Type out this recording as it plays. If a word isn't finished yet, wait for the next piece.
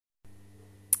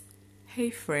Hey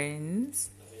friends,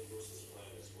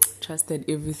 trust that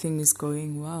everything is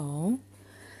going well.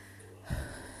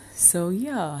 So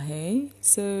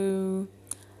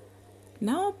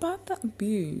now about the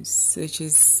abuse, which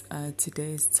is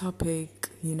today's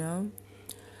topic.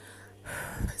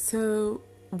 So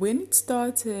when it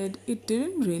started, it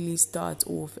didn't really start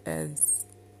off as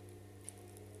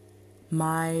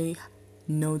my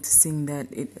noticing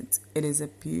that it is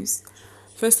abuse.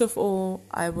 First of all,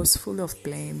 I was full of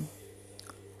blame,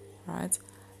 right?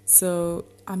 So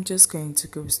I'm just going to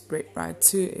go straight right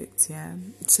to it, yeah.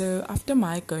 So after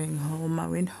my going home, I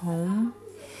went home,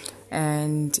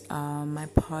 and my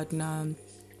partner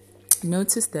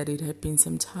noticed that it had been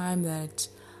some time that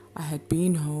I had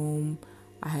been home.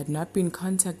 I had not been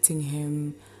contacting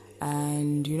him,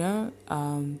 and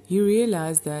he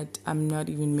realized that I'm not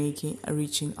even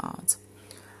reaching out.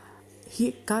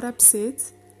 He got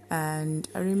upset, and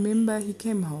I remember he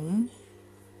came home.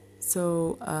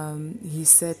 So he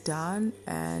sat down,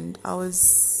 and I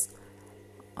was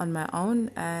on my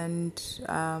own, and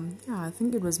I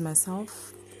think it was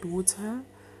myself, daughter.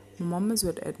 My mom was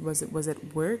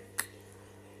at work.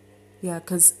 Yeah,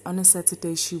 because on a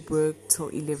Saturday she worked till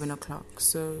 11 o'clock.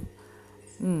 So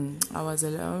I was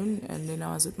alone, and then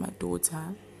I was with my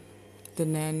daughter. The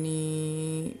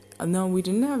nanny. No, we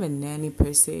didn't have a nanny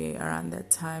per se around that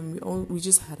time. We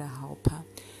just had a helper,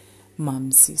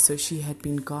 Mumsy. So she had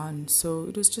been gone. So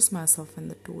it was just myself and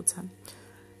the daughter.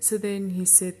 So then he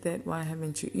said that, why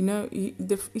haven't you? He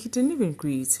didn't even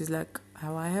greet. He's like,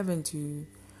 why haven't you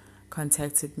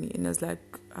contacted me? And I was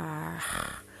like, I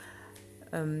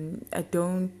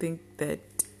don't think that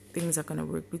things are gonna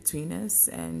work between us.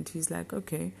 And he's like,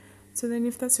 okay. So then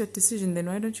if that's your decision, then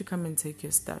why don't you come and take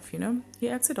your stuff, He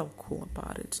acted all cool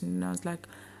about it. And I was like,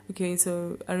 okay,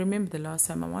 so I remember the last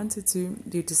time I wanted to,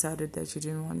 you decided that you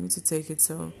didn't want me to take it.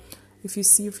 So if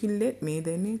you let me,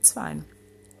 then it's fine.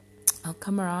 I'll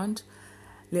come around,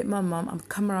 I'll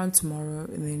come around tomorrow,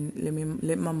 and then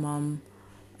let my mom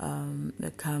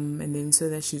come, and then so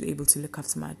that she's able to look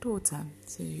after my daughter.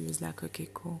 So he was like, okay,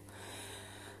 cool.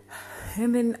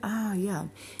 And then,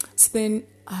 so then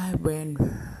I went,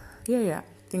 I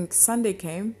think Sunday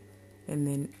came, and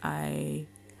then I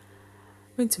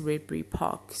went to Redbury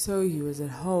Park. So he was at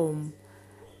home.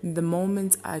 The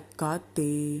moment I got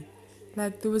there,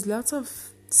 like, there was lots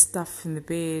of stuff in the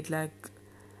bed, like,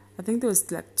 I think there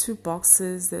was like two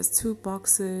boxes. There's two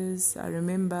boxes, I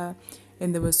remember,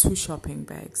 and there was two shopping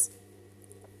bags,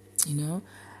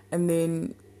 and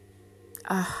then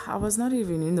I was not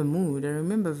even in the mood. I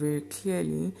remember very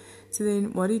clearly. So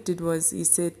then what he did was he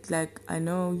said, like, I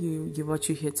know you what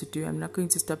you're here to do. I'm not going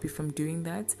to stop you from doing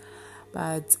that,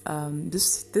 but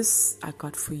this I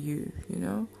got for you,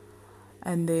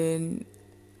 And then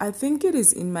I think it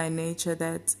is in my nature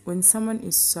that when someone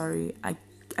is sorry, I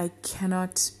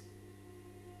cannot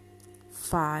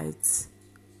fight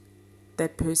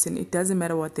that person. It doesn't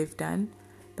matter what they've done,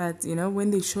 but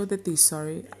when they show that they're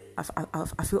sorry,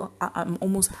 I feel I'm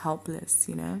almost helpless.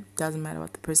 Doesn't matter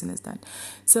what the person has done.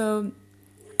 So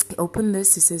he opened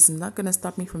this. He says, "I'm not gonna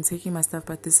stop me from taking my stuff,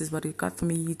 but this is what he got for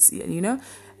me."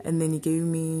 And then he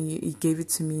gave it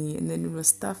to me, and then it was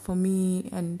stuff for me,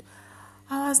 and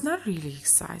I was not really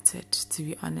excited, to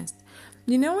be honest.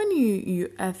 When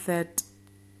you at that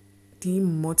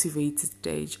demotivated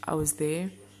stage, I was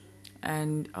there,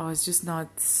 and I was just not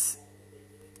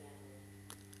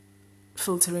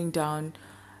filtering down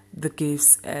the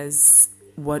gifts as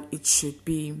what it should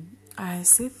be. I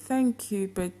said thank you,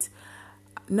 but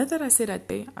not that I said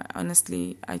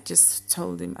I just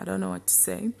told him I don't know what to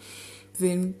say.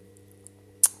 Then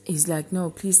he's like,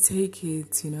 no, please take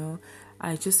it,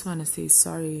 I just want to say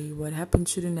sorry. What happened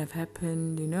shouldn't have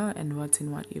happened, and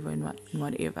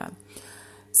whatever.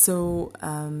 So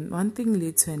one thing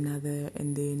led to another,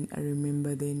 and then I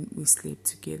remember then we slept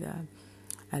together.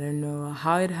 I don't know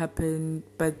how it happened,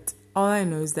 but all I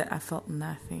know is that I felt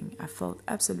nothing. I felt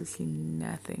absolutely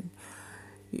nothing.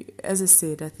 As I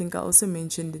said, I think I also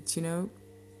mentioned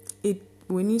that,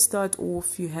 when you start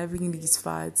off, you're having these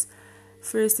fights.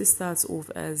 First, it starts off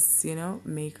as,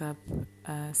 makeup,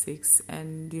 sex,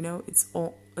 and, it's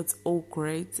all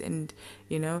great, and,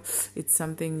 it's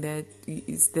something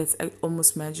that's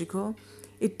almost magical.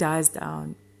 It dies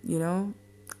down,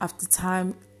 after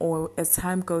time, or as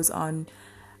time goes on.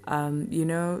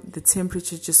 The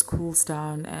temperature just cools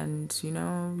down, and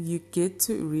you get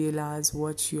to realize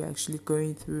what you're actually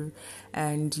going through,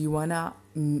 and you wanna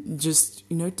just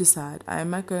decide,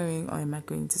 am I going or am I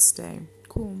going to stay?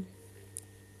 Cool.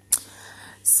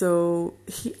 So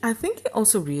I think he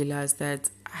also realized that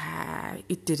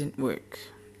it didn't work.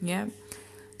 Yeah.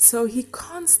 So he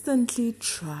constantly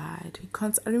tried.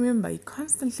 I remember he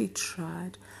constantly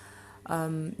tried,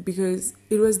 because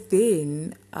it was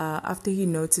then, after he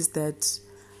noticed that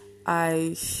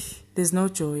there's no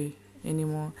joy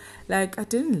anymore. Like, I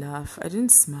didn't laugh, I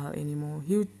didn't smile anymore.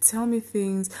 He would tell me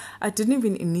things. I didn't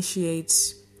even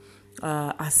initiate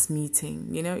us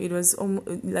meeting. It was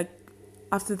like,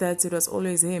 after that it was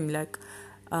always him, like,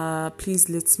 please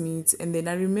let's meet. And then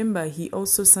I remember he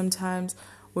also sometimes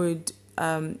would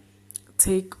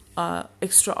take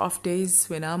extra off days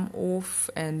when I'm off,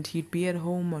 and he'd be at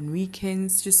home on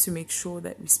weekends just to make sure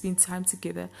that we spend time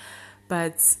together.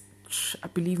 But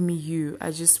believe me,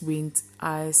 I just went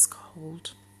ice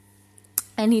cold,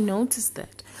 and he noticed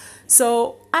that.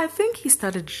 So I think he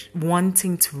started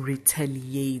wanting to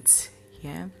retaliate,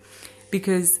 yeah,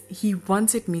 because he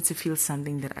wanted me to feel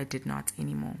something that I did not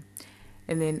anymore.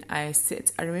 And then I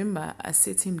remember I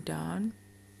sat him down.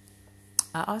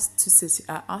 I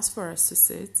asked for us to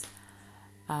sit.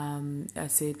 I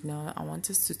said, no, I want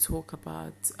us to talk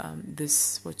about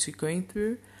this, what you're going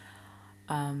through.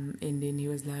 And then he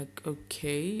was like,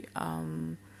 okay.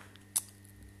 And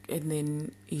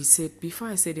then he said, before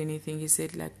I said anything, he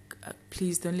said, like,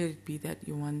 please don't let it be that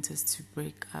you want us to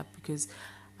break up, because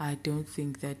I don't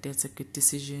think that that's a good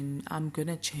decision. I'm going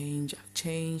to change. I've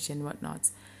changed and whatnot.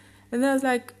 And I was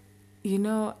like,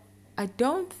 I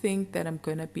don't think that I'm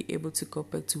going to be able to go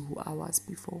back to who I was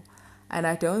before. And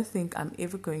I don't think I'm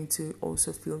ever going to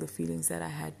also feel the feelings that I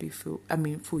had before,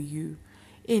 for you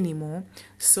anymore.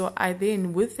 So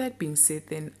with that being said,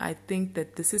 then I think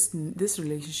that this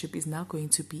relationship is now going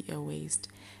to be a waste.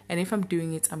 And if I'm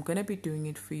doing it, I'm going to be doing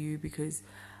it for you because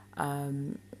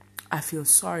I feel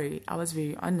sorry. I was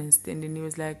very honest. And then he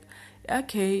was like,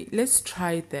 okay, let's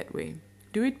try it that way.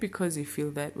 Do it because you feel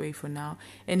that way for now,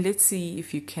 and let's see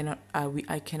if you cannot.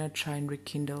 I cannot try and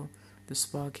rekindle the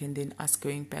spark, and then us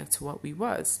going back to what we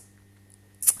was.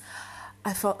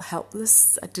 I felt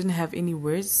helpless. I didn't have any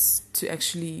words to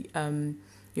actually,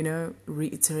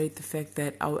 reiterate the fact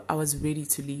that I was ready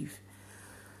to leave,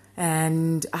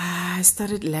 and I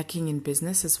started lacking in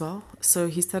business as well. So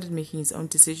he started making his own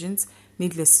decisions.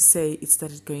 Needless to say, it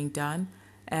started going down,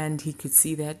 and he could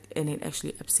see that, and it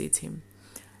actually upset him.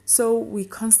 So we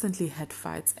constantly had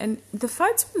fights, and the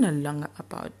fights were no longer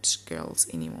about girls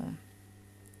anymore.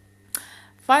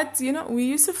 Fights, we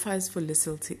used to fight for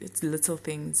little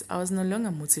things. I was no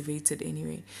longer motivated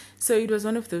anyway. So it was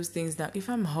one of those things that if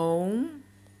I'm home,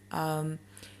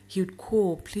 he would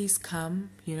call, please come,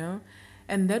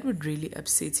 and that would really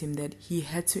upset him that he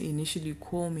had to initially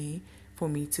call me for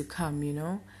me to come,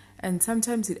 and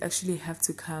sometimes he'd actually have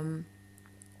to come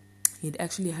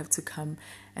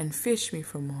and fetch me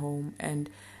from home. And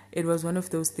it was one of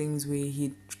those things where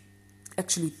he'd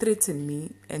actually threaten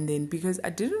me, and then because I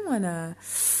didn't want to,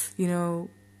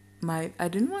 I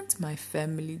didn't want my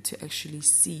family to actually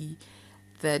see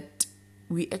that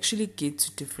we actually get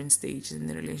to different stages in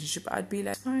the relationship, I'd be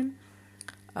like, fine,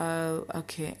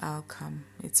 okay, I'll come,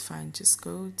 it's fine, just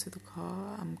go to the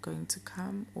car, I'm going to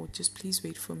come, or just please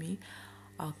wait for me,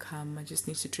 I'll come, I just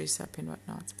need to dress up and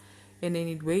whatnot. And then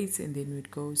it waits, and then we'd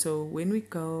go. So when we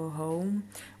go home,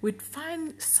 we'd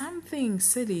find something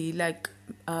silly like,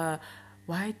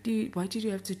 why did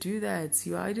you have to do that?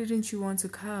 Why didn't you want to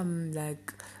come?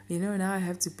 Like, now I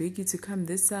have to beg you to come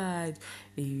this side.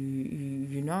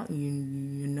 You no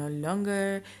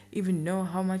longer even know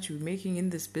how much we're making in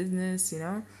this business,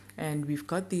 and we've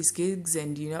got these gigs,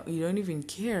 and you don't even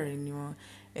care anymore.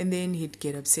 And then he'd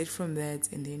get upset from that,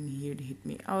 and then he'd hit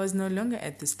me. I was no longer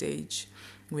at the stage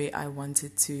where I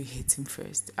wanted to hit him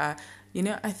first. I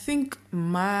think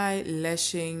my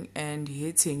lashing and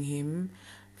hitting him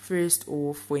first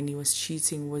off when he was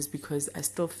cheating was because I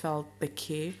still felt the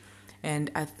care, and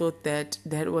I thought that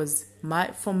was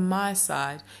from my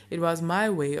side, it was my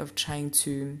way of trying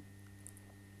to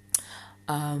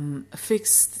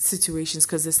fix situations,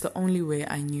 because it's the only way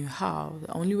I knew how.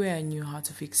 The only way I knew how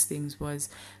to fix things was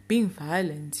being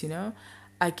violent,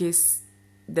 I guess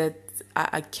that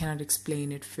I cannot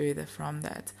explain it further from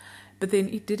that. But then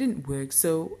it didn't work.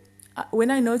 So when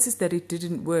I noticed that it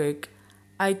didn't work,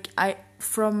 I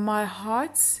from my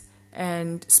heart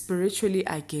and spiritually,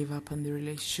 I gave up on the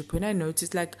relationship. When I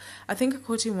noticed, like, I think I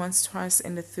caught him once, twice,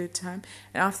 and the third time.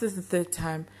 And after the third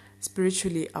time,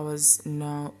 spiritually, I was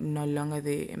no longer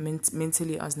there.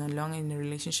 Mentally, I was no longer in a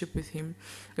relationship with him.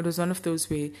 It was one of those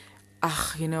where,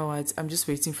 you know what, I'm just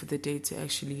waiting for the day to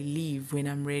actually leave when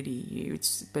I'm ready.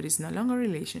 But it's no longer a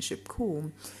relationship.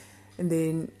 Cool. And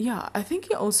then, I think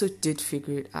he also did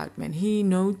figure it out, man. He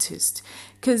noticed,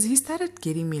 because he started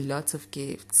getting me lots of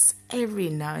gifts. Every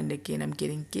now and again, I'm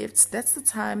getting gifts. That's the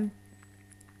time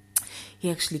He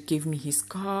actually gave me his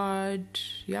card.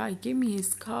 Yeah, he gave me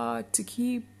his card to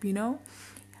keep,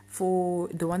 for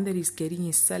the one that he's getting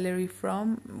his salary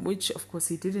from, which of course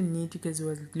he didn't need because he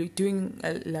was doing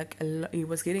he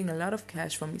was getting a lot of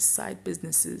cash from his side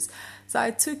businesses. So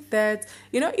I took that.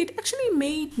 It actually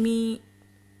made me.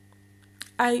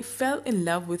 I fell in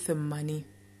love with the money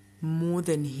more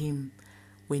than him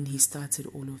when he started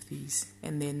all of these,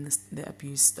 and then the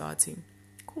abuse starting.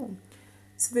 Cool.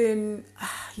 So then,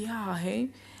 yeah, hey.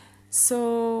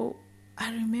 So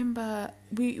I remember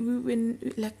we went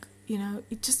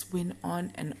it just went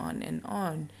on and on and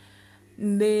on.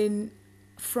 And then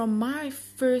from my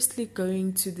firstly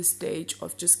going to the stage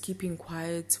of just keeping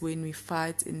quiet when we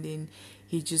fight, and then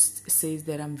he just says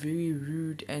that I'm very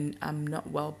rude and I'm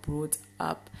not well brought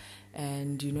up,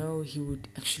 and he would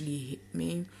actually hit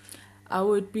me. I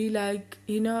would be like,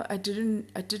 I didn't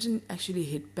actually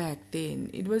hit back then.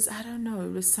 It was, I don't know,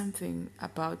 it was something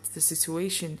about the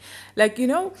situation. Like,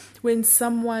 when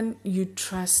someone you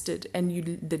trusted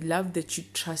and the love that you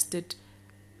trusted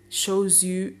shows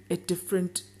you a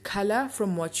different color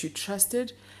from what you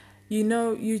trusted,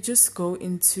 you just go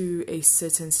into a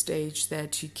certain stage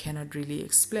that you cannot really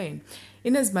explain.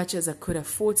 In as much as I could have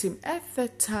fought him at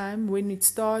that time when it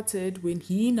started, when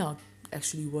he now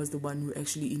actually was the one who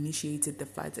actually initiated the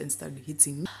fight and started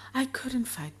hitting me, I couldn't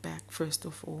fight back, first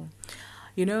of all.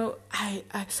 I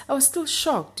was still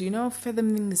shocked,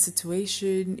 fathoming the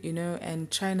situation,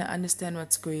 and trying to understand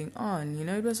what's going on.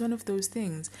 It was one of those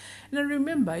things. And I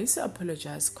remember I used to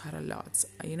apologize quite a lot,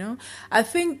 I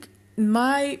think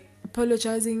my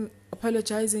apologizing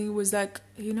was like,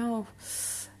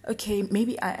 okay,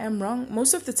 maybe I am wrong.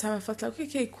 Most of the time I felt like,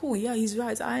 okay, cool, yeah, he's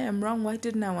right, I am wrong. Why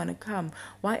didn't I want to come?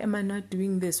 Why am I not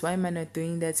doing this? Why am I not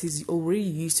doing that? He's already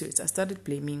used to it. I started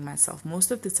blaming myself.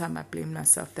 Most of the time I blamed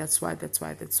myself. That's why,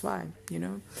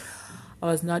 I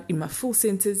was not in my full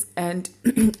senses, and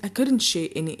I couldn't share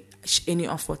any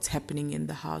of what's happening in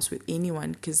the house with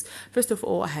anyone, because first of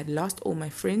all, I had lost all my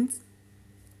friends.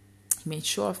 Made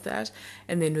sure of that.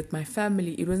 And then with my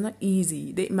family, it was not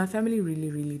easy. My family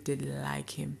really, really did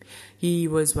like him. He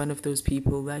was one of those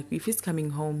people, like, if he's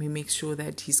coming home, he makes sure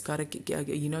that he's got to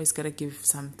give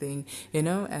something,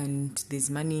 and there's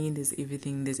money, there's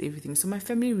everything. So my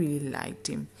family really liked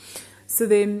him. So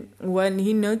then when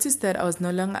he noticed that I was no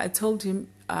longer, I told him,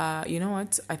 you know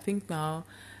what, I think now,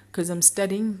 because I'm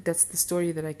studying, that's the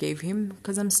story that I gave him,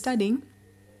 because I'm studying,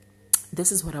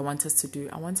 this is what I want us to do.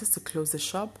 I want us to close the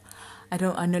shop. I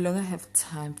no longer have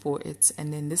time for it.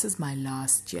 And then this is my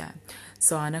last year,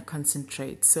 so I want to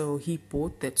concentrate. So he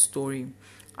bought that story.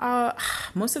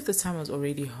 Most of the time I was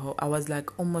already home. I was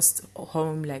like almost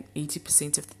home like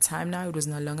 80% of the time now. It was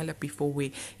no longer like before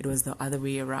where it was the other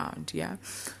way around. Yeah.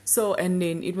 So, and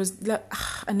then it was like,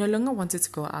 I no longer wanted to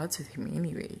go out with him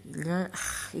anyway.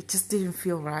 It just didn't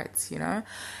feel right,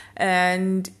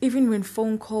 And even when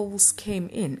phone calls came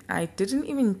in, I didn't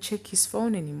even check his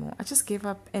phone anymore. I just gave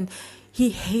up, and he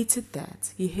hated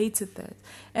that.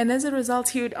 And as a result,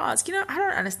 he would ask, I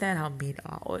don't understand how men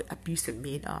are, or abusive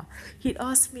men are. He'd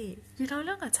ask me, you no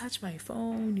longer touch my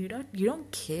phone. You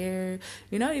don't care.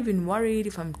 You're not even worried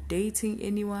if I'm dating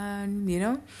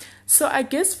anyone, So I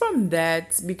guess from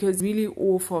that, because really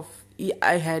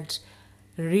I had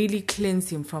really cleansed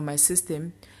him from my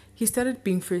system, he started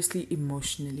being firstly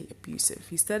emotionally abusive.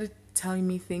 He started telling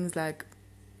me things like,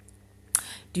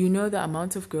 do you know the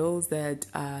amount of girls that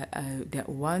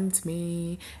want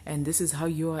me, and this is how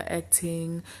you are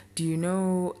acting? Do you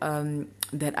know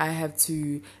that I have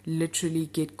to literally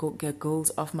get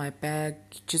girls off my back,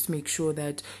 just make sure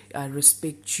that I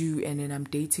respect you, and then I'm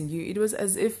dating you? It was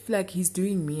as if like he's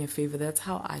doing me a favor. That's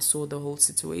how I saw the whole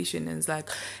situation. And it's like,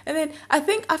 and then I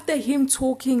think after him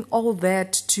talking all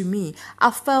that to me,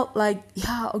 I felt like,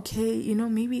 yeah, okay,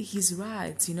 maybe he's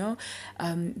right.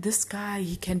 This guy,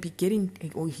 he can be getting,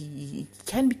 or he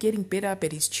can be getting better,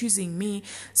 but he's choosing me.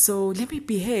 So let me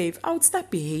behave. I would start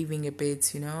behaving a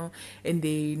bit, and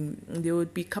then there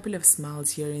would be a couple of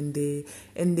smiles here and there,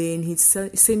 and then he'd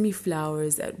send me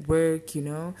flowers at work,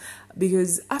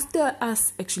 because after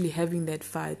us actually having that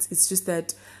fight, it's just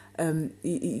that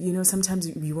sometimes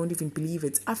you won't even believe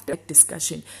it. After that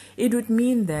discussion, it would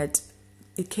mean that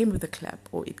it came with a clap,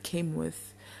 or it came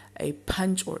with a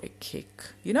punch or a kick,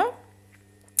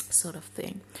 sort of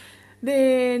thing.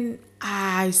 Then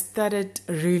I started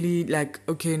really like,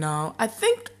 okay, now I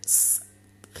think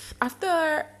after,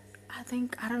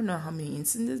 I don't know how many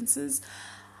incidences,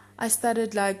 I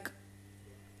started like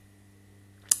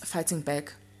fighting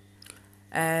back.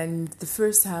 And the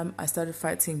first time I started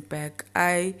fighting back,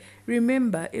 I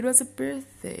remember it was a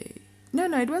birthday. No,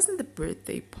 it wasn't the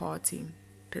birthday party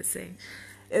per se.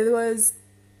 it was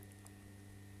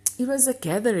it was a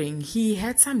gathering. He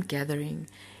had some gathering,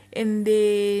 and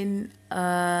then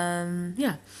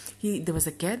yeah, he there was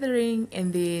a gathering,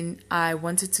 and then I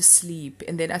wanted to sleep,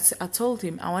 and then I told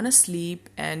him I want to sleep,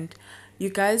 and you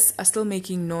guys are still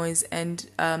making noise, and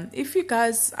if you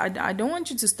guys, I don't want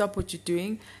you to stop what you're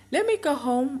doing. Let me go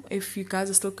home if you guys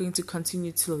are still going to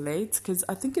continue till late, because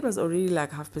I think it was already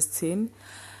like 10:30.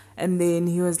 And then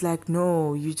he was like,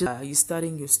 no, you're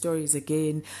starting your stories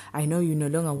again. I know you no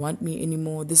longer want me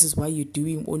anymore. This is why you're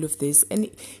doing all of this. And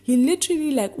he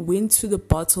literally like went to the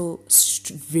bottle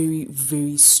very,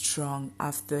 very strong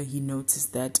after he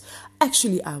noticed that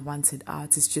actually I wanted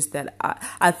out. It's just that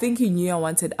I think he knew I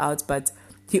wanted out, but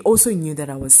he also knew that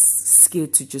I was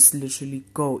scared to just literally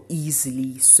go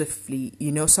easily, swiftly,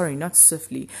 sorry, not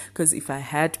swiftly, because if I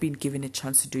had been given a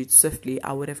chance to do it swiftly,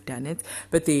 I would have done it.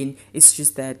 But then it's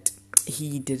just that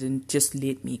he didn't just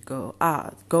let me go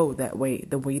that way,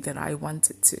 the way that I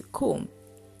wanted to. Cool.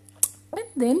 And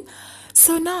then,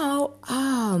 so now,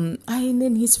 and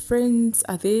then his friends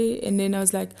are there, and then I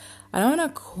was like, I don't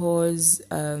want to cause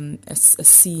a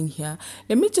scene here.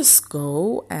 Let me just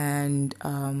go and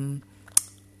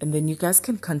then you guys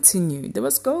can continue. There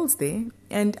was girls there,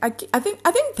 and I think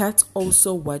that's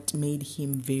also what made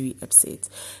him very upset,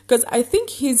 because I think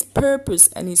his purpose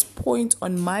and his point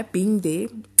on my being there,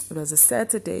 it was a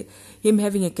Saturday, him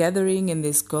having a gathering, and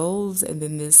there's girls, and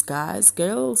then there's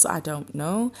girls, I don't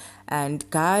know, and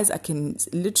guys, I can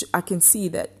see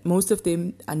that most of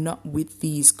them are not with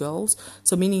these girls,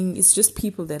 so meaning it's just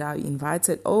people that are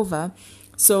invited over.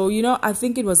 So, I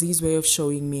think it was his way of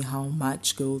showing me how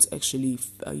much girls actually,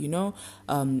 throw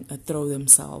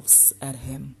themselves at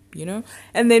him,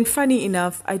 And then funny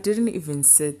enough, I didn't even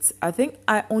sit. I think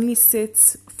I only sat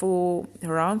for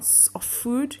rounds of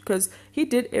food because he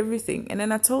did everything. And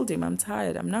then I told him, I'm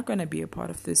tired. I'm not going to be a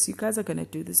part of this. You guys are going to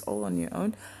do this all on your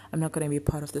own. I'm not going to be a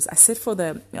part of this. I sat for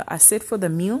the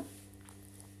meal.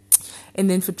 And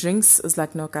then for drinks, I was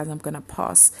like, no, guys, I'm going to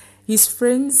pass. His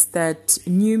friends that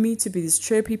knew me to be this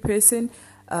chirpy person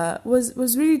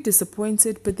was really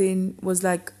disappointed, but then was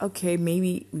like, okay,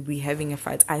 maybe we're having a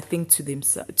fight. I think to them,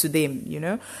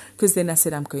 because then I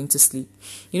said I'm going to sleep,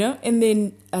 and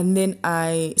then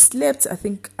I slept. I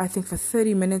think for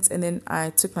 30 minutes, and then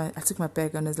I took my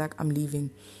bag and I was like, I'm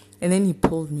leaving, and then he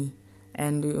pulled me.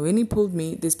 And when he pulled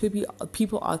me, there's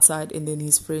people outside, and then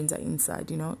his friends are inside,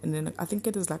 And then I think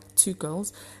it was like 2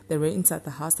 girls that were inside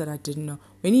the house that I didn't know.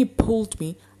 When he pulled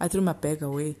me, I threw my bag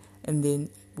away, and then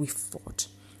we fought.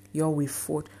 We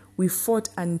fought. We fought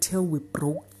until we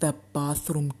broke the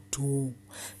bathroom door.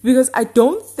 Because I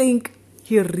don't think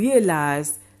he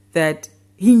realized that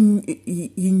he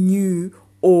knew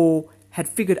or had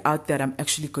figured out that I'm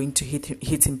actually going to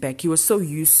hit him back. He was so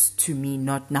used to me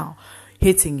not now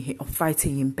hitting him or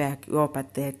fighting him back.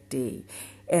 But that day,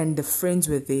 and the friends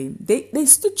were there. They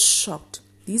stood shocked.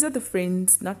 These are the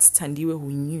friends, not Tandiwe, who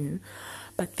knew,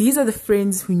 but these are the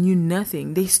friends who knew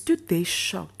nothing. They stood there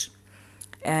shocked,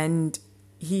 and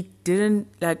he didn't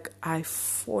I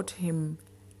fought him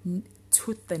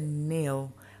tooth and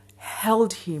nail,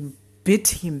 held him, bit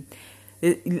him,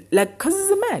 because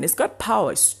he's a man. He's got power,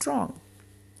 he's strong.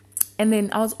 And then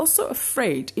I was also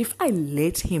afraid if I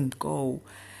let him go,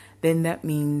 then that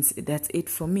means that's it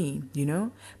for me,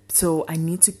 So I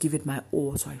need to give it my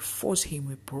all. So I fought him.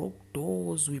 We broke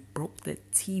doors. We broke the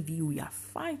TV. We are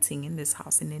fighting in this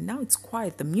house. And then now it's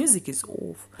quiet. The music is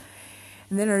off.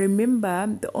 And then I remember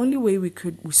the only way we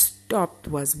stopped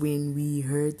was when we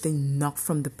heard the knock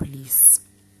from the police.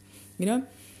 Then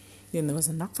there was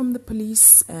a knock from the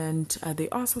police, and they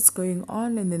asked what's going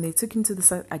on. And then they took him to the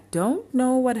side. I don't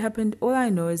know what happened. All I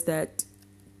know is that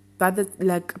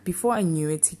before I knew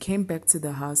it, he came back to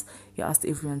the house. He asked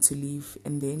everyone to leave,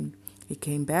 and then he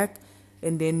came back.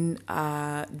 And then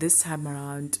this time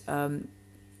around,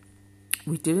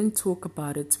 we didn't talk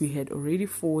about it. We had already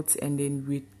fought, and then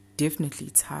we definitely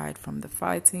tired from the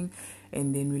fighting.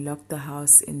 And then we locked the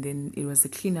house, and then it was a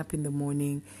cleanup in the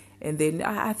morning. And then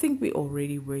I think we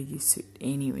already were used to it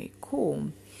anyway.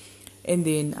 Cool. And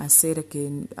then I said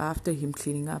again, after him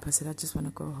cleaning up, I said, I just want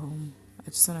to go home. I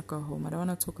just want to go home. I don't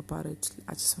want to talk about it.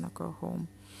 I just want to go home.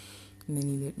 And then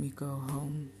he let me go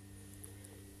home.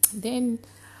 Then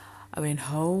I went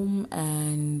home,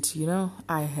 and,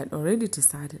 I had already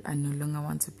decided I no longer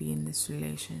want to be in this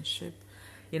relationship.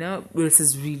 This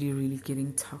is really, really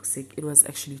getting toxic. It was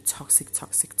actually toxic.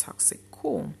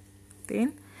 Cool.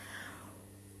 Then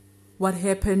what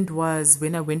happened was,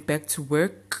 when I went back to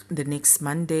work the next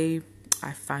Monday,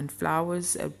 I found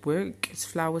flowers at work. It's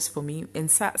flowers for me.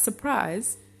 And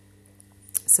surprise,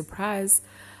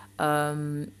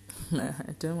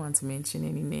 I don't want to mention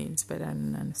any names, but I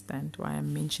don't understand why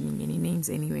I'm mentioning any names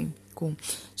anyway. Cool.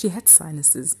 She had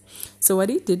sinuses. So what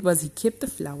he did was he kept the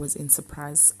flowers in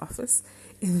Surprise office,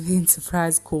 and then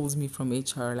Surprise calls me from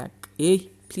HR like, hey,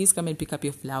 please come and pick up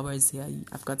your flowers here.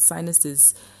 I've got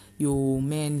sinuses. Your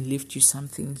man left you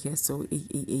something here, so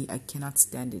I cannot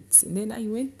stand it. And then I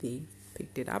went there,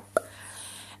 picked it up.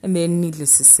 And then,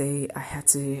 needless to say, I had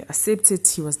to accept it.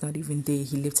 He was not even there.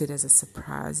 He left it as a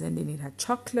surprise. And then it had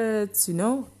chocolates,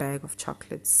 bag of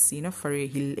chocolates, Ferrero.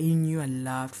 He knew I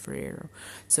loved Ferrero.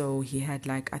 So he had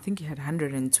I think he had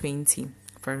 120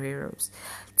 Ferreros.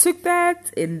 Took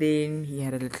that, and then he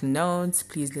had a little note,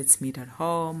 please let's meet at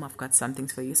home. I've got something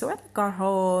for you. So when I got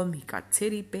home, he got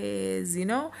teddy bears,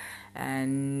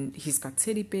 and he's got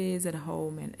teddy bears at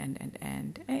home.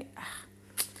 And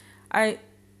I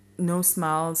no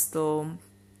smile still,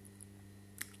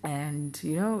 and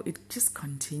it just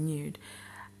continued.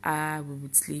 We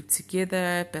would sleep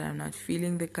together, but I'm not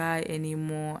feeling the guy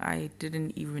anymore. I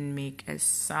didn't even make a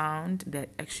sound that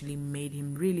actually made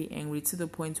him really angry, to the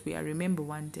point where I remember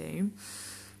one day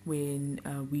when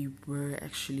we were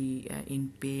actually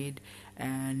in bed,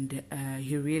 and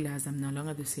he realized I'm no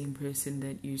longer the same person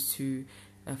that used to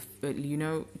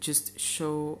just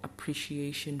show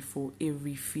appreciation for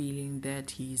every feeling that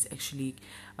he's actually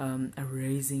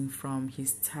arising from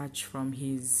his touch, from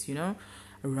his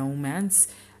romance.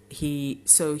 He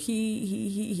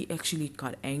actually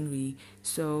got angry.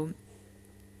 So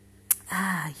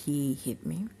he hit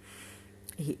me.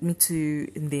 He hit me too,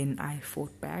 and then I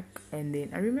fought back, and then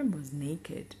I remember I was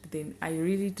naked, but then I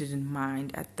really didn't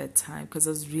mind at that time because I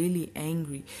was really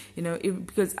angry,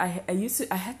 because I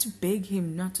had to beg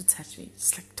him not to touch me,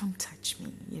 just like, don't touch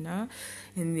me,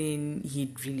 and then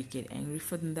he'd really get angry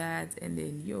for that, and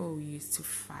then we used to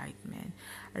fight, man.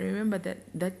 I remember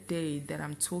that day that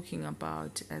I'm talking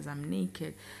about, as I'm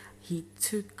naked, he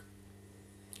took,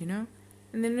 and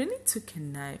then when he took a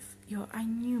knife, I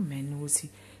knew, man,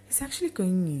 he's actually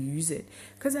going to use it,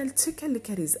 because I took a look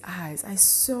at his eyes. I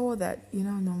saw that,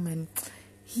 no, man,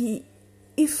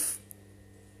 if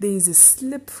there is a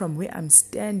slip from where I'm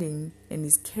standing and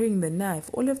he's carrying the knife,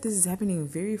 all of this is happening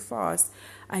very fast.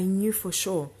 I knew for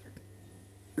sure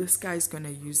this guy's going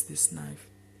to use this knife,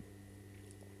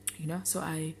 so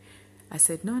I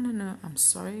said, no, I'm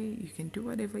sorry, you can do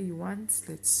whatever you want,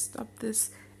 let's stop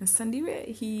this. And Sandiwe,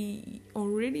 he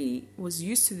already was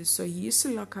used to this, so he used to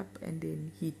lock up, and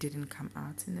then he didn't come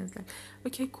out. And I was like,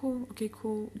 okay, cool,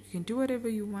 you can do whatever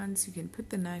you want, you can put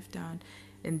the knife down,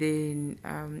 and then,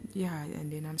 and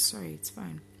then I'm sorry, it's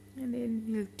fine. And then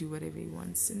he'll do whatever he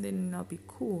wants, and then I'll be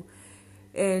cool.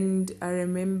 And I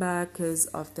remember, because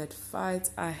of that fight,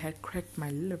 I had cracked my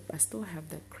lip. I still have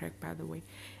that crack, by the way.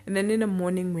 And then in the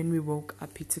morning when we woke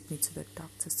up, he took me to the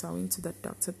doctor. So I went to the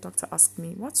doctor. The doctor asked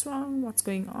me, what's wrong? What's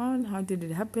going on? How did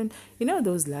it happen?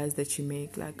 Those lies that you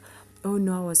make, like, oh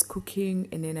no, I was cooking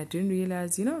and then I didn't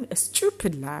realize, a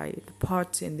stupid lie, the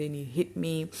pot, and then you hit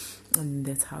me, and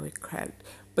that's how it cracked.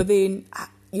 But then,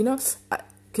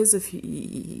 because of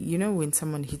when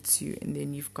someone hits you, and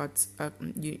then you've got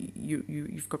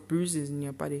you've got bruises in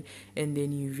your body, and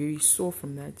then you're very sore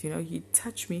from that. He'd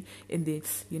touch me, and then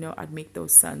I'd make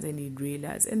those sounds, and he'd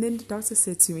realize. And then the doctor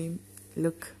said to me,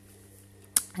 "Look,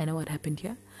 I know what happened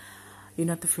here. You're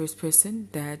not the first person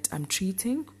that I'm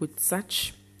treating with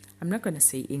such." I'm not gonna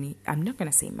say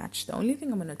much. The only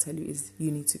thing I'm gonna tell you is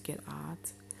you need to get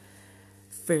out.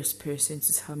 First person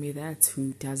to tell me that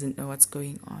who doesn't know what's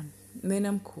going on. And then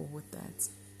I'm cool with that.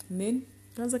 And then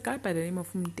there was a guy by the name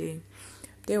of Mde.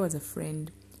 There was a friend.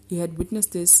 He had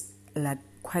witnessed this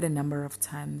quite a number of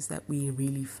times that we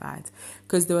really fight.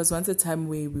 Because there was once a time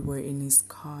where we were in his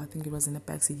car. I think it was in the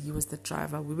backseat. He was the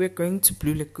driver. We were going to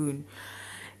Blue Lagoon.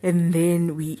 And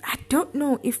then I don't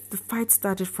know if the fight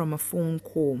started from a phone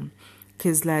call.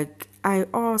 Because I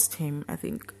asked him, I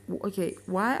think, okay,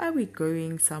 why are we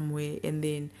going somewhere and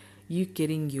then you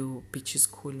getting your bitches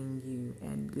calling you,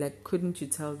 and couldn't you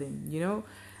tell them,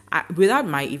 without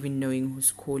my even knowing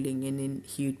who's calling? And then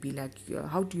he would be like,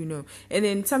 how do you know? And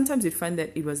then sometimes you'd find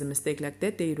that it was a mistake. Like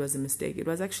that day it was a mistake. It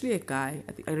was actually a guy.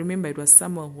 I remember it was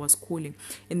someone who was calling,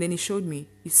 and then he showed me,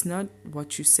 it's not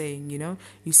what you're saying,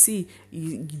 you see,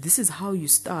 this is how you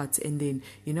start, and then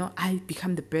I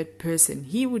become the bad person.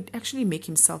 He would actually make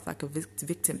himself like a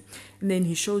victim, and then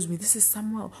he shows me, this is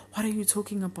Samuel, what are you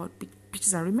talking about?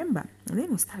 Because I remember, and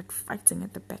then we started fighting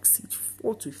at the back seat.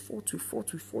 Fought.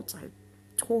 I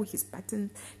tore his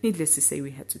buttons. Needless to say,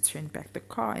 we had to turn back the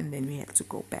car, and then we had to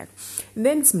go back. And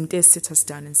then Smde sat us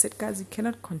down and said, guys, you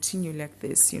cannot continue like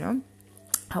this,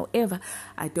 However,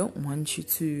 I don't want you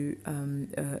to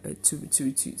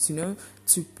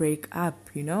break up.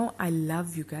 I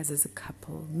love you guys as a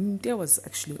couple. They was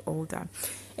actually older,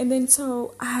 and then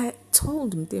so I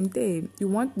told him, Dave, you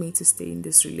want me to stay in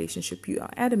this relationship? You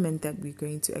are adamant that we're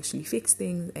going to actually fix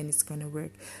things and it's going to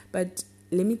work, but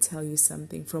let me tell you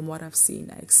something from what I've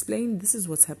seen. I explained this is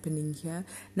what's happening here.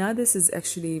 Now this is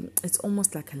actually, it's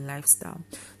almost like a lifestyle.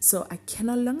 So I can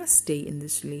no longer stay in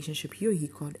this relationship. He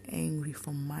got angry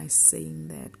for my saying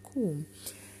that. Cool.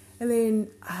 And then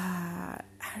I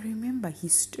remember he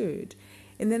stood.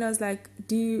 And then I was like,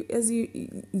 do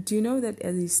you know that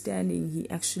as he's standing, he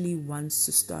actually wants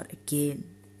to start again,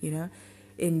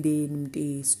 And then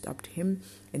they stopped him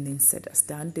and then sat us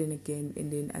down then again.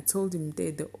 And then I told him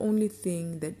that the only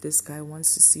thing that this guy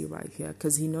wants to see right here,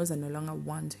 because he knows I no longer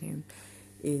want him,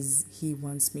 is he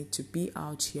wants me to be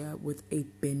out here with a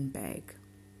bin bag,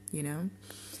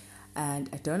 And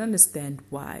I don't understand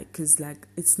why, because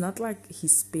it's not like he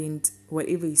spent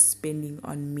whatever he's spending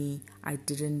on me, I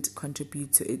didn't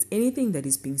contribute to it. Anything that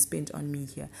is being spent on me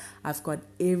here, I've got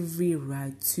every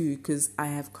right to, because I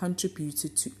have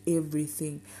contributed to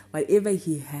everything. Whatever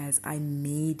he has, I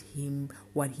made him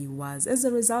what he was. As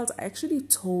a result, I actually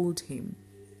told him,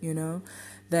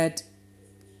 that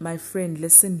my friend,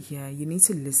 listen here, you need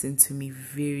to listen to me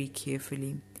very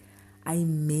carefully. I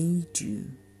made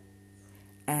you.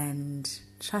 And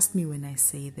trust me when I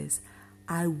say this,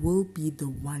 I will be the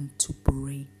one to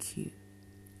break you.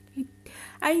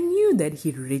 I knew that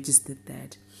he registered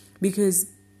that because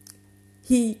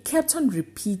he kept on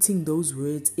repeating those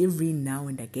words every now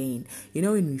and again.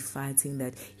 When we're fighting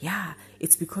that,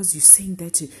 it's because you're saying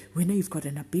that we know you've got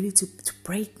an ability to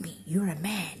break me. You're a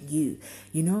man,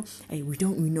 and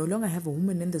we no longer have a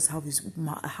woman in this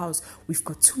house. We've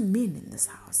got 2 men in this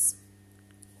house.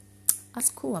 That's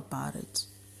cool about it.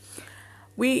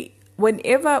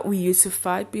 Whenever we used to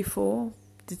fight before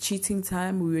the cheating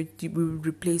time, we would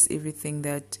replace everything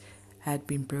that had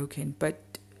been broken. But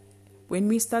when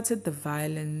we started the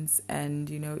violence and,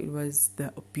 it was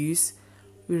the abuse,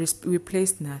 we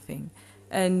replaced nothing.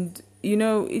 And,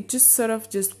 it just sort of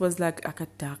just was like a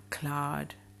dark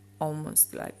cloud,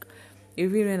 almost like.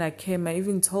 Even when I came, I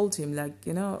even told him, I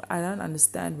don't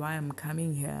understand why I'm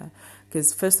coming here.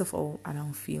 Because first of all, I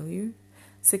don't feel you.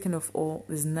 Second of all,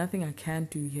 there's nothing I can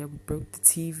do here. We broke the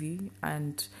TV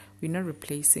and we're not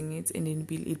replacing it. And then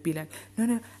it'd be like,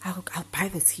 no, I'll buy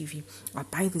the TV. I'll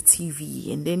buy the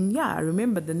TV. And then, I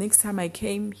remember the next time I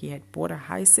came, he had bought a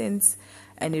Hisense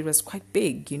and it was quite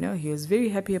big, He was very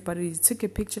happy about it. He took a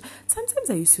picture.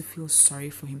 Sometimes I used to feel sorry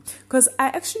for him because I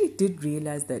actually did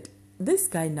realize that this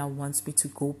guy now wants me to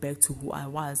go back to who I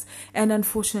was. And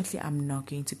unfortunately, I'm not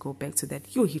going to go back to that.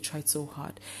 He tried so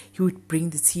hard. He would bring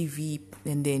the TV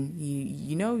and then,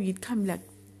 you'd come like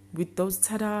with those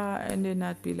ta-da and then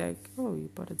I'd be like, oh, you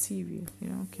bought a TV,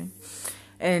 okay.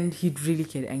 And he'd really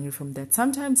get angry from that.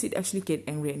 Sometimes he'd actually get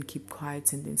angry and keep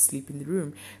quiet and then sleep in the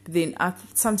room. But then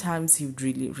sometimes he would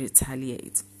really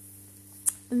retaliate.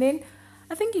 And then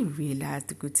I think he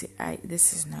realized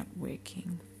this is not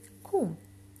working. Cool.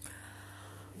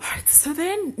 Alright, so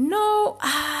then,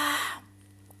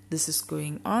 this is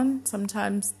going on.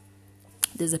 Sometimes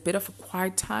there's a bit of a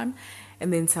quiet time,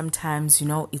 and then sometimes,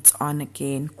 it's on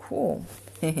again. Cool.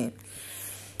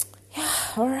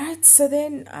 Alright, so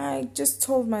then I just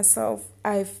told myself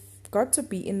I've got to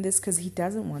be in this because he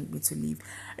doesn't want me to leave.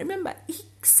 Remember, he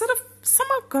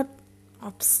somehow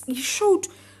he showed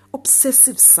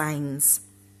obsessive signs,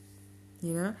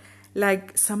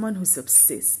 like someone who's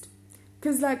obsessed.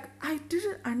 Because, I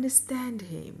didn't understand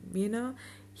him,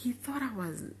 He thought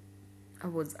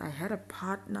I had a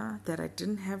partner that I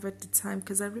didn't have at the time.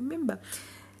 Because I remember,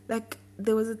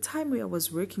 there was a time where I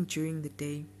was working during the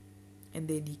day. And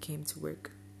then he came to work.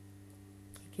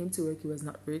 He was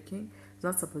not working. He was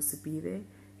not supposed to be there.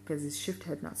 Because his shift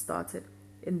had not started.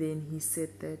 And then he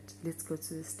said that, let's go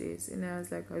to the stairs. And I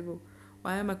was like,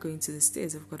 why am I going to the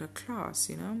stairs? I've got a class,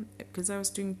 because I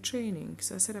was doing training.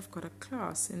 So I said, I've got a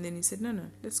class. And then he said, no,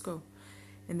 let's go.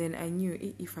 And then I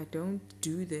knew if I don't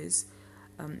do this,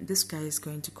 this guy is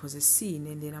going to cause a scene.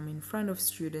 And then I'm in front of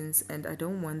students and I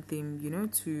don't want them,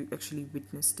 to actually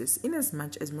witness this. In as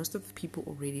much as most of the people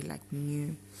already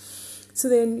knew. So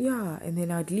then, and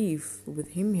then I'd leave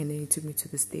with him and then he took me to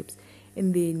the steps.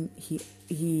 And then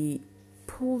he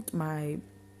pulled my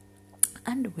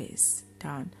underwears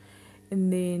down.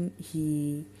 And then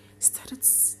he started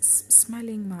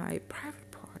smelling my private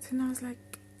part. And I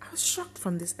was shocked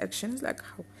from this action. I was like,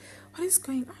 what is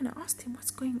going on? I asked him,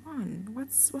 what's going on?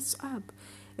 What's up?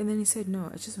 And then he said, no,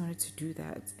 I just wanted to do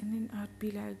that. And then I'd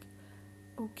be like,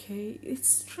 okay, it's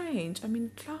strange. I'm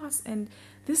in class and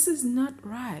this is not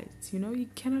right. You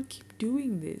cannot keep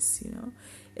doing this.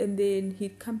 And then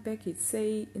he'd come back, he'd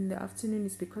say in the afternoon,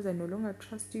 it's because I no longer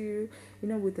trust you,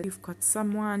 with you've got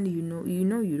someone,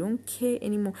 you don't care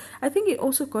anymore. I think he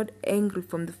also got angry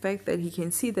from the fact that he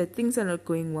can see that things are not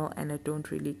going well and I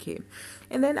don't really care.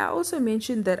 And then I also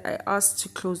mentioned that I asked to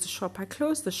close the shop. I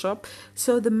closed the shop.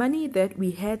 So the money that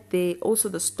we had there, also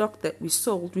the stock that we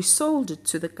sold it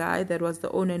to the guy that was the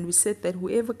owner, and we said that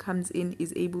whoever comes in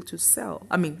is able to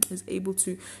is able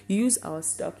to use our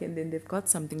stock, and then they've got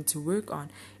something to work on.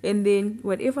 And then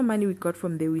whatever money we got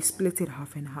from there, we split it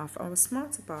half and half. I was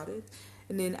smart about it.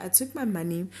 And then I took my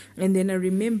money, and then I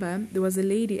remember there was a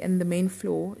lady in the main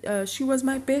floor. She was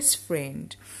my best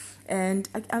friend. And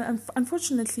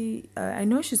unfortunately, I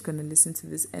know she's going to listen to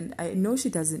this, and I know she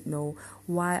doesn't know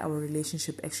why our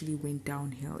relationship actually went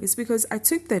downhill. It's because I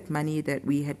took that money that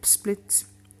we had split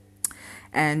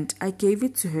and I gave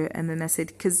it to her, and then I said,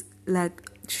 because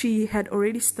she had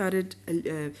already started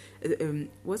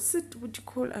what you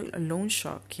call a loan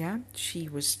shark, yeah? She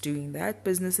was doing that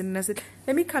business, and I said,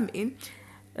 let me come in,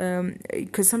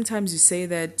 because sometimes you say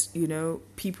that,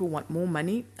 people want more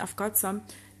money. I've got some.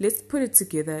 Let's put it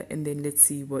together, and then let's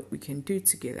see what we can do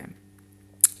together.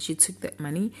 She took that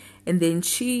money, and then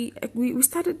we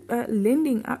started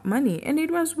lending up money, and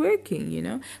it was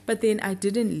working, But then I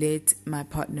didn't let my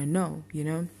partner know,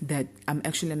 that I'm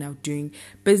actually now doing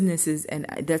businesses, and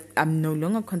that I'm no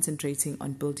longer concentrating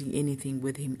on building anything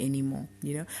with him anymore,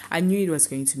 I knew it was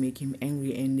going to make him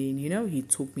angry, and then, he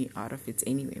took me out of it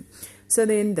anyway. So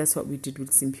then that's what we did with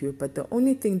Simpiwe. But the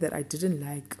only thing that I didn't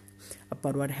like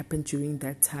about what happened during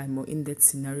that time or in that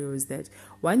scenario is that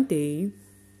one day,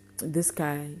 this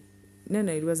guy,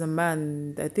 it was a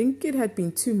month. I think it had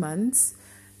been 2 months.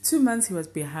 2 months he was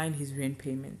behind his rent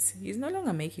payments. He's no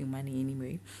longer making money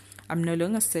anyway. I'm no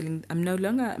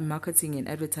longer marketing and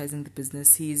advertising the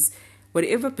business.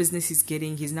 Whatever business he's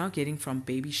getting, he's now getting from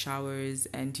baby showers,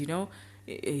 and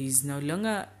he's no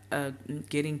longer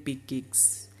getting big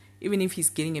gigs. Even if he's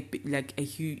getting a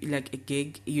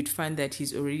gig, you'd find that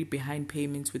he's already behind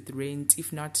payments with the rent.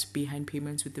 If not behind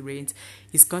payments with the rent,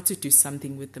 he's got to do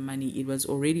something with the money. It was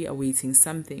already awaiting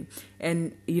something.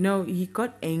 And, he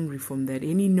got angry from that.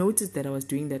 And he noticed that I was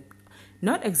doing that,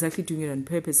 not exactly doing it on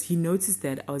purpose. He noticed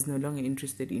that I was no longer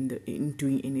interested in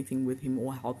doing anything with him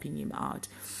or helping him out.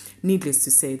 Needless to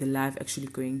say, the life actually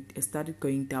started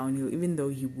going downhill, even though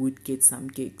he would get some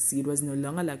gigs. It was no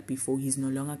longer like before. He's no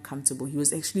longer comfortable. He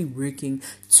was actually working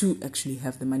to actually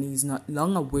have the money. He's not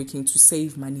longer working to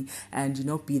save money and,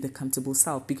 be the comfortable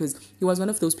self, because he was one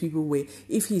of those people where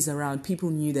if he's around, people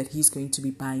knew that he's going to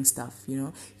be buying stuff,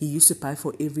 He used to buy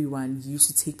for everyone. He used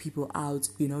to take people out,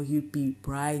 he would be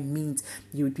buying meat.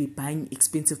 He would be buying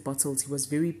expensive bottles. He was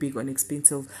very big on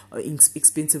expensive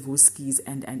whiskeys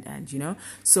and.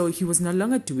 So he was no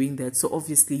longer doing that. So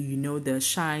obviously, the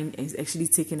shine is actually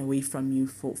taken away from you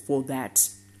for that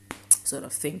sort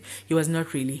of thing. He was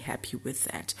not really happy with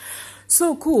that.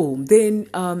 So cool. Then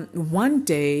one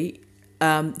day,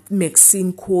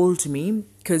 Maxine called me,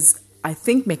 because I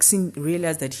think Maxine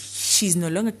realized that she's no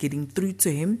longer getting through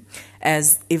to him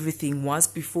as everything was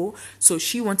before. So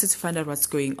she wanted to find out what's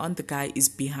going on. The guy is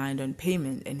behind on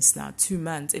payment, and it's now 2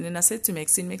 months. And then I said to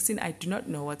Maxine, I do not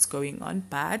know what's going on,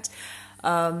 but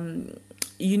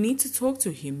you need to talk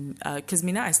to him, because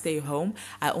I stay home.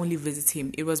 I only visit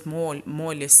him. It was more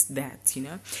or less that,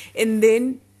 And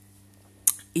then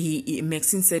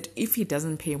Maxine said, if he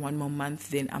doesn't pay 1 more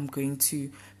month, then I'm going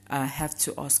to have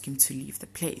to ask him to leave the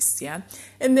place, yeah.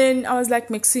 And then I was like,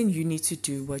 Maxine, you need to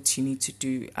do what you need to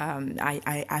do.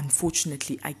 I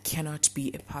unfortunately, I cannot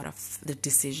be a part of the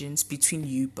decisions between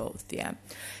you both, yeah.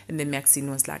 And then Maxine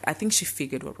was like, I think she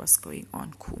figured what was going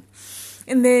on, cool.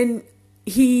 And then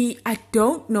I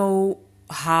don't know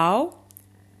how.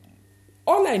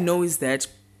 All I know is that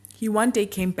he one day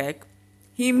came back,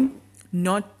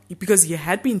 because he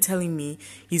had been telling me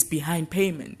he's behind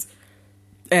payment.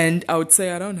 And I would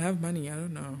say, I don't have money. I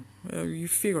don't know. You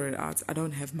figure it out. I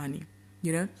don't have money.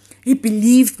 He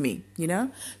believed me,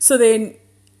 So then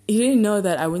he didn't know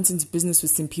that I went into business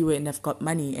with Simpiwe and I've got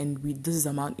money and this is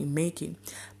the amount I'm making.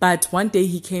 But one day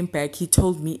he came back. He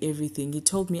told me everything. He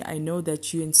told me, I know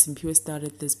that you and Simpiwe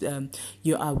started this.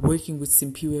 You are working with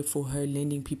Simpiwe for her,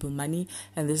 lending people money,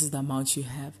 and this is the amount you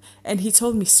have. And he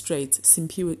told me straight,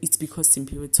 Simpiwe, it's because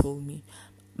Simpiwe told me.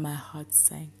 My heart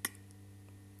sank.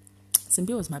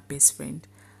 Simpiwe was my best friend.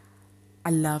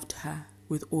 I loved her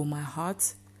with all my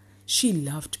heart. She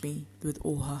loved me with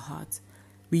all her heart.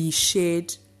 We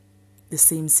shared the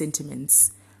same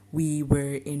sentiments. We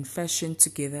were in fashion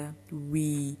together.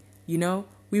 We,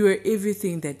 We were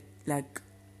everything that like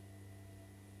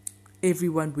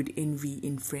everyone would envy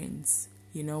in friends.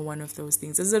 You know, one of those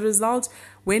things. As a result,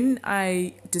 when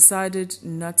I decided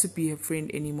not to be a friend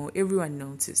anymore, everyone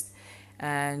noticed.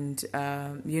 And,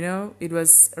 you know, it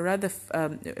was rather a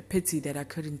pity that I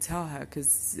couldn't tell her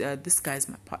because this guy's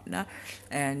my partner.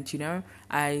 And, you know,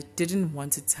 I didn't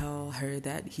want to tell her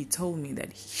that he told me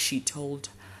that she told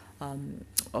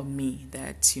of me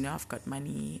that, you know, I've got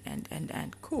money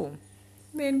and cool.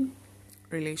 Then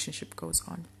relationship goes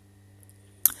on.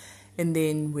 And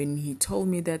then when he told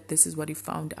me that this is what he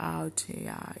found out,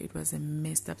 yeah, it was a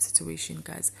messed up situation,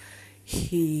 guys.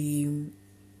 He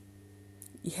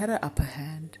had an upper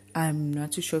hand. I'm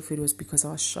not too sure if it was because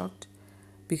I was shocked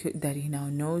because that he now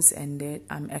knows and that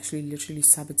I'm actually literally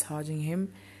sabotaging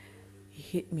him. He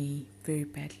hit me very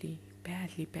badly.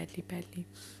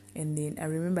 And then I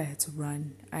remember I had to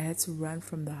run. I had to run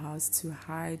from the house to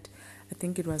hide. I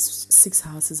think it was 6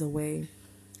 houses away,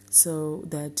 so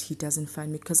that he doesn't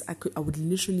find me, because I would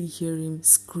literally hear him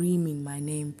screaming my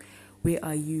name. Where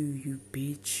are you, you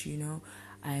bitch? You know,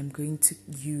 I am going to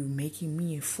you, making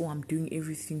me a fool. I'm doing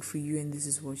everything for you, and this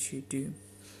is what you do.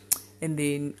 And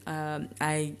then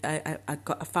I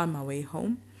found my way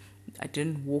home. I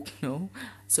didn't walk, no.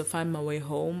 So I found my way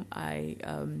home. I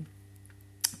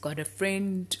got a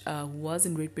friend who was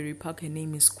in Redberry Park. Her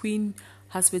name is Queen.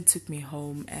 Husband took me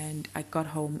home, and I got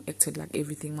home, acted like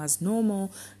everything was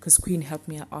normal because Queen helped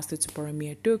me. I asked her to borrow me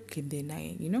a duck, and then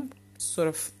I, you know, sort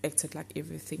of acted like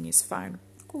everything is fine.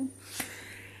 Cool.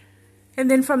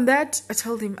 And then from that, I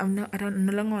told him I don't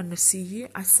no longer want to see you.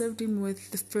 I served him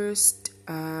with the first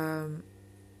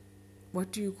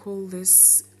what do you call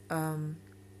this,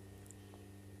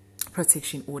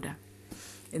 protection order.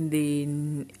 And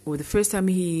then, the first time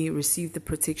he received the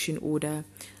protection order,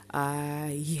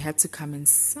 he had to come and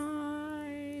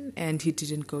sign, and he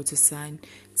didn't go to sign.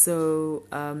 So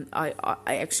I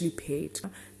actually paid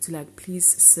to like, please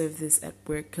serve this at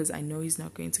work because I know he's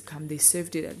not going to come. They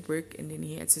served it at work, and then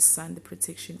he had to sign the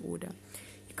protection order.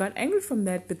 He got angry from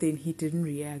that, but then he didn't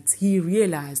react. He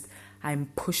realized,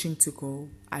 I'm pushing to go.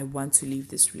 I want to leave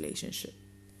this relationship.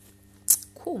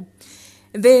 Cool.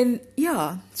 And then,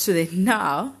 yeah, so then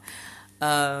now,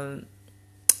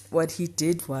 what he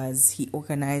did was he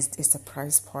organized a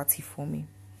surprise party for me.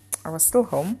 I was still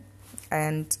home,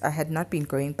 and I had not been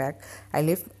going back. I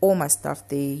left all my stuff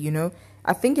there, you know.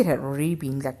 I think it had already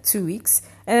been like 2 weeks,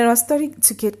 and I was starting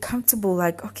to get comfortable,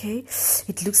 like, okay,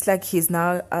 it looks like he's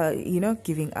now, you know,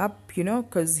 giving up, you know,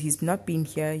 because he's not been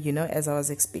here, you know, as I was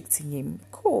expecting him.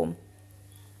 Cool.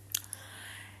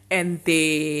 And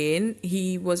then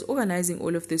he was organizing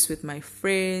all of this with my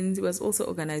friends. He was also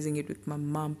organizing it with my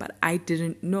mom, but I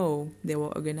didn't know they were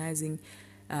organizing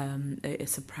a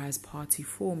surprise party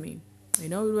for me. You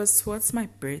know, it was towards my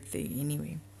birthday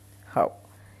anyway. How?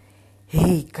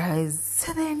 Hey guys,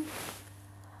 so then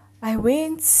I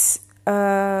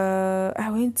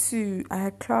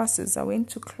had classes. I went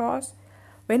to class.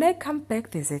 When I come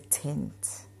back, there's a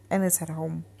tent, and it's at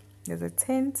home. There's a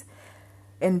tent.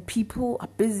 And people are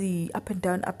busy, up and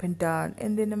down.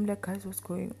 And then I'm like, guys, what's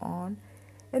going on?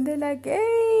 And they're like,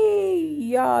 hey,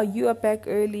 yeah, you are back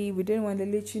early. We didn't want to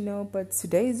let you know, but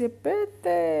today is your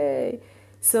birthday.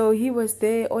 So he was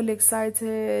there all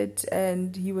excited,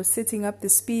 and he was setting up the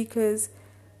speakers.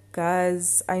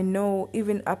 Guys, I know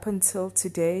even up until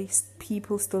today,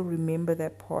 people still remember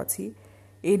that party.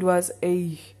 It was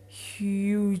a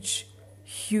huge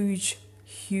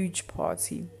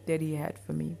party that he had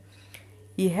for me.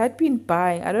 He had been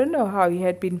buying, I don't know how, he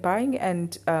had been buying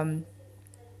and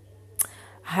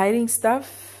hiding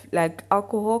stuff like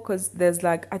alcohol, because there's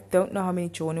like, I don't know how many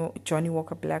Johnny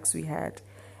Walker Blacks we had,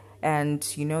 and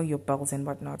you know, your bells and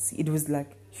whatnot. It was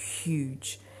like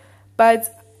huge.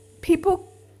 But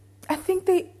people, I think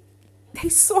they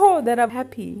saw that I'm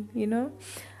happy, you know.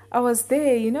 I was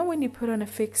there, you know, when you put on a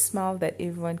fake smile that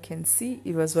everyone can see.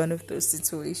 It was one of those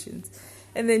situations.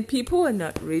 And then people are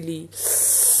not really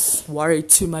worried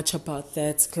too much about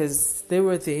that because they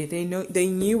were there. They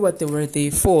knew what they were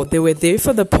there for. They were there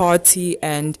for the party,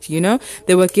 and you know,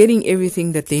 they were getting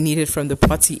everything that they needed from the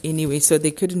party anyway, so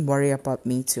they couldn't worry about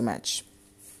me too much.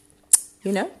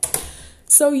 You know?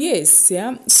 So yes,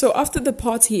 yeah. So after the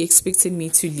party, he expected me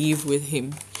to leave with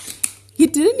him. He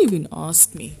didn't even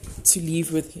ask me to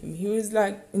leave with him. He was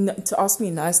like, to ask me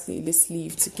nicely, let's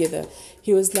leave together.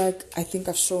 He was like, I think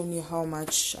I've shown you how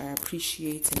much I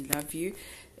appreciate and love you.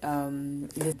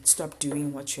 Let's stop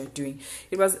doing what you're doing.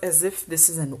 It was as if this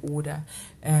is an order,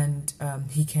 and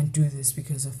he can do this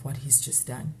because of what he's just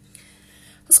done.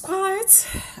 I was quiet.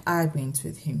 I went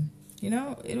with him. You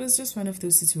know, it was just one of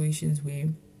those situations where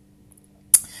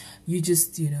you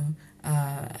just, you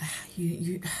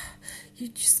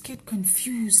just get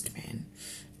confused, man,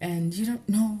 and you don't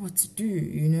know what to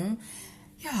do,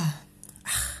 yeah.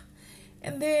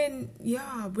 And then,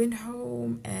 I went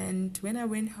home, and when I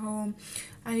went home,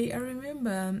 I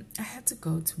remember I had to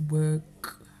go to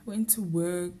work. Went to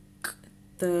work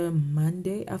the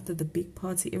Monday after the big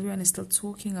party. Everyone is still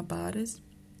talking about it.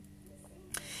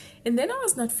 And then I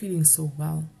was not feeling so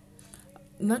well.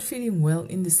 Not feeling well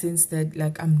in the sense that,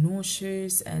 like, I'm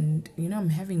nauseous and, I'm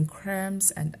having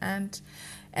cramps and I'm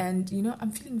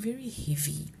feeling very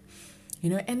heavy.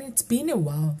 And it's been a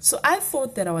while. So I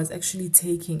thought that I was actually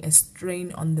taking a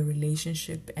strain on the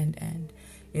relationship and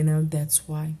that's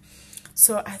why.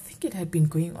 So I think it had been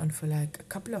going on for like a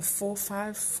couple of 4,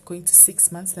 5, going to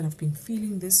 6 months that I've been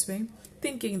feeling this way,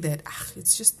 thinking that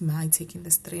it's just my taking the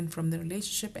strain from the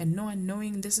relationship and no one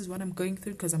knowing this is what I'm going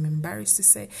through because I'm embarrassed to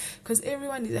say, because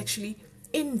everyone is actually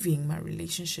envying my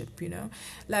relationship,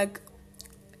 Like,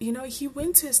 he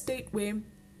went to a state where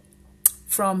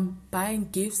from buying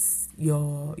gifts,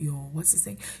 your what's the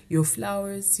thing, your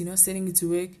flowers, sending it to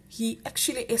work, he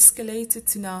actually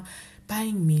escalated to now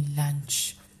buying me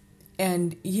lunch.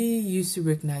 And he used to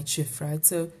work night shift, right?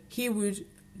 So he would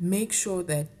make sure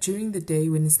that during the day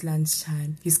when it's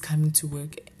lunchtime, he's coming to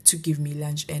work to give me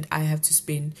lunch, and I have to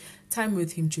spend time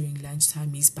with him during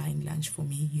lunchtime. He's buying lunch for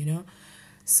me,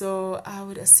 So I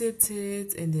would accept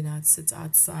it, and then I'd sit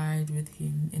outside with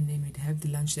him, and then we'd have the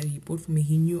lunch that he bought for me.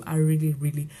 He knew I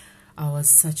was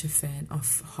such a fan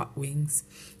of hot wings,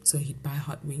 so he'd buy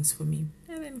hot wings for me,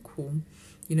 and then cool.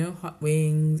 Hot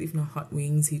wings. If not hot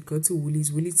wings, he'd go to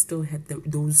Woolies. Woolies still had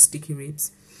those sticky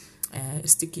ribs.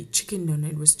 Sticky chicken, no,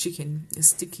 it was chicken. A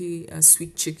sticky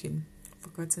sweet chicken.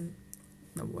 Forgotten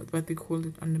what they called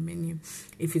it on the menu.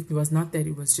 If it was not that,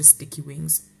 it was just sticky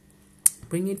wings.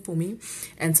 Bring it for me.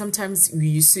 And sometimes we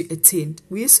used to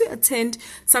attend.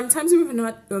 Sometimes we were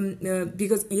not,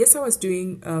 because yes, I was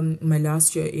doing my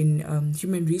last year in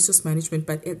human resource management,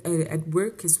 but at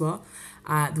work as well.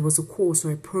 There was a course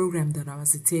or a program that I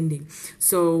was attending.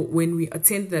 So when we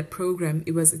attended that program,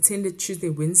 it was attended Tuesday,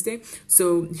 Wednesday.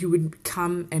 So he would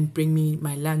come and bring me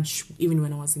my lunch even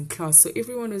when I was in class. So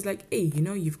everyone was like, hey,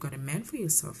 you've got a man for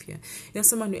yourself here.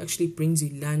 Someone who actually brings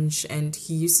you lunch. And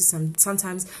he used to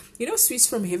sometimes, Sweets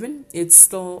from Heaven, it's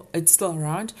still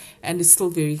around, and it's still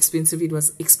very expensive. It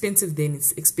was expensive then,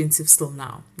 it's expensive still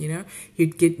now,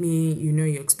 He'd get me,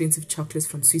 your expensive chocolates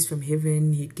from Sweets from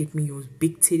Heaven. He'd get me your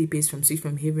big teddy bears from Sweets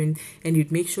from Heaven, and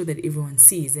you'd make sure that everyone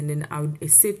sees, and then I would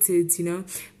accept it,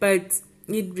 but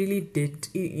it really did,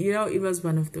 it was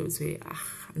one of those where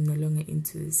I'm no longer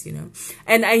into this,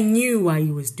 and I knew why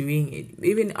he was doing it.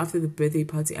 Even after the birthday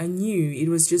party, I knew it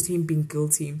was just him being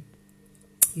guilty,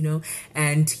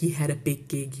 and he had a big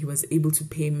gig. He was able to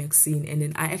pay Maxine, and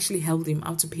then I actually helped him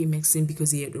out to pay Maxine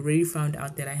because he had already found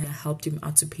out that I had helped him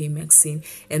out to pay Maxine,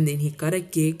 and then he got a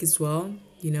gig as well,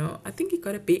 I think he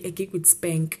got a gig with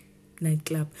Spank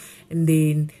nightclub, and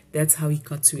then that's how he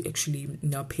got to actually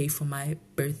pay for my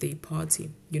birthday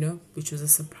party, which was a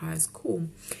surprise. Cool.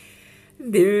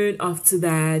 And then after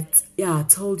that, I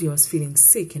told you I was feeling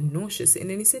sick and nauseous, and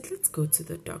then he said, let's go to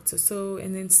the doctor,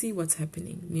 and then see what's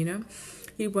happening.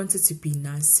 He wanted to be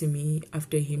nice to me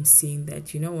after him seeing that,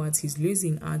 he's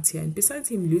losing out here, and besides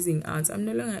him losing out, I'm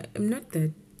not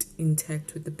that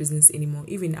intact with the business anymore,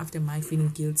 even after my feeling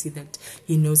guilty that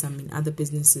he knows I'm in other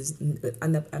businesses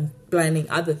and I'm planning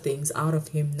other things out of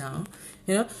him now,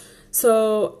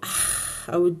 so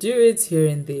I would do it here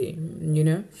and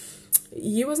there.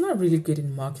 He was not really good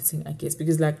in marketing, I guess,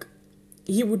 because like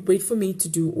he would wait for me to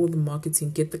do all the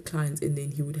marketing, get the clients, and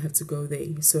then he would have to go there,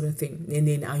 sort of thing. And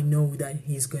then I know that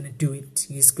he's going to do it.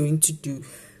 He's going to do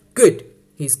good.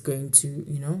 He's going to,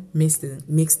 mix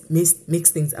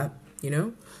things up,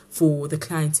 for the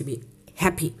client to be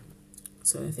happy,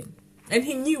 sort of thing. And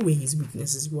he knew where his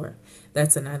weaknesses were.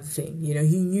 That's another thing. He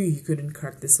knew he couldn't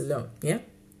crack this alone. Yeah?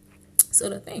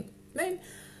 Sort of thing. Then,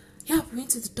 we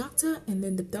went to the doctor, and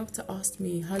then the doctor asked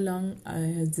me how long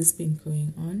has this been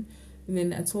going on. And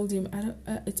then I told him,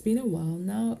 it's been a while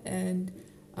now, and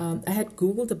I had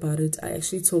Googled about it. I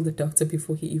actually told the doctor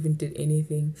before he even did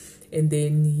anything, and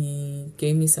then he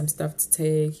gave me some stuff to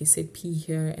take. He said pee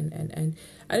here, and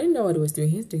I didn't know what he was doing.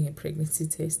 He was doing a pregnancy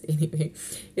test anyway.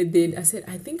 And then I said,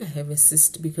 I think I have a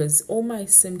cyst, because all my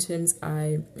symptoms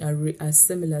are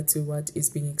similar to what is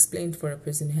being explained for a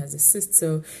person who has a cyst.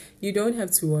 So you don't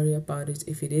have to worry about it.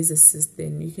 If it is a cyst,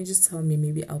 then you can just tell me.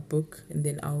 Maybe I'll book, and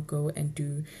then I'll go and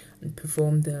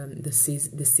perform the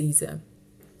Caesar.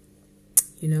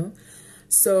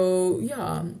 So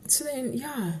yeah, so then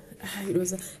yeah, it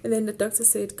was, and then the doctor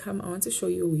said, "Come, I want to show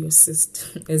you your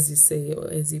cyst," as you say, or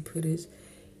as you put it.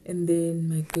 And then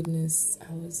my goodness,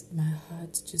 my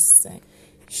heart just sank,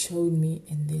 showed me,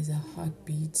 and there's a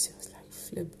heartbeat. I was like,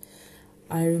 flip.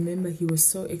 I remember he was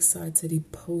so excited. He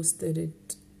posted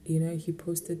it. He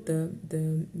posted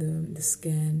the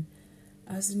scan.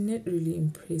 I was not really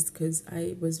impressed because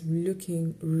I was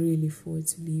looking really forward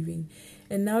to leaving.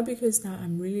 And now, because now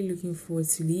I'm really looking forward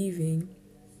to leaving,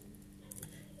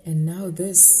 and now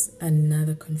this,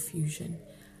 another confusion.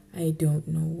 I don't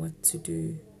know what to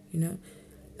do, Now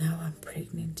I'm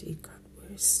pregnant. It got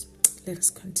worse. Let us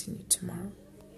continue tomorrow.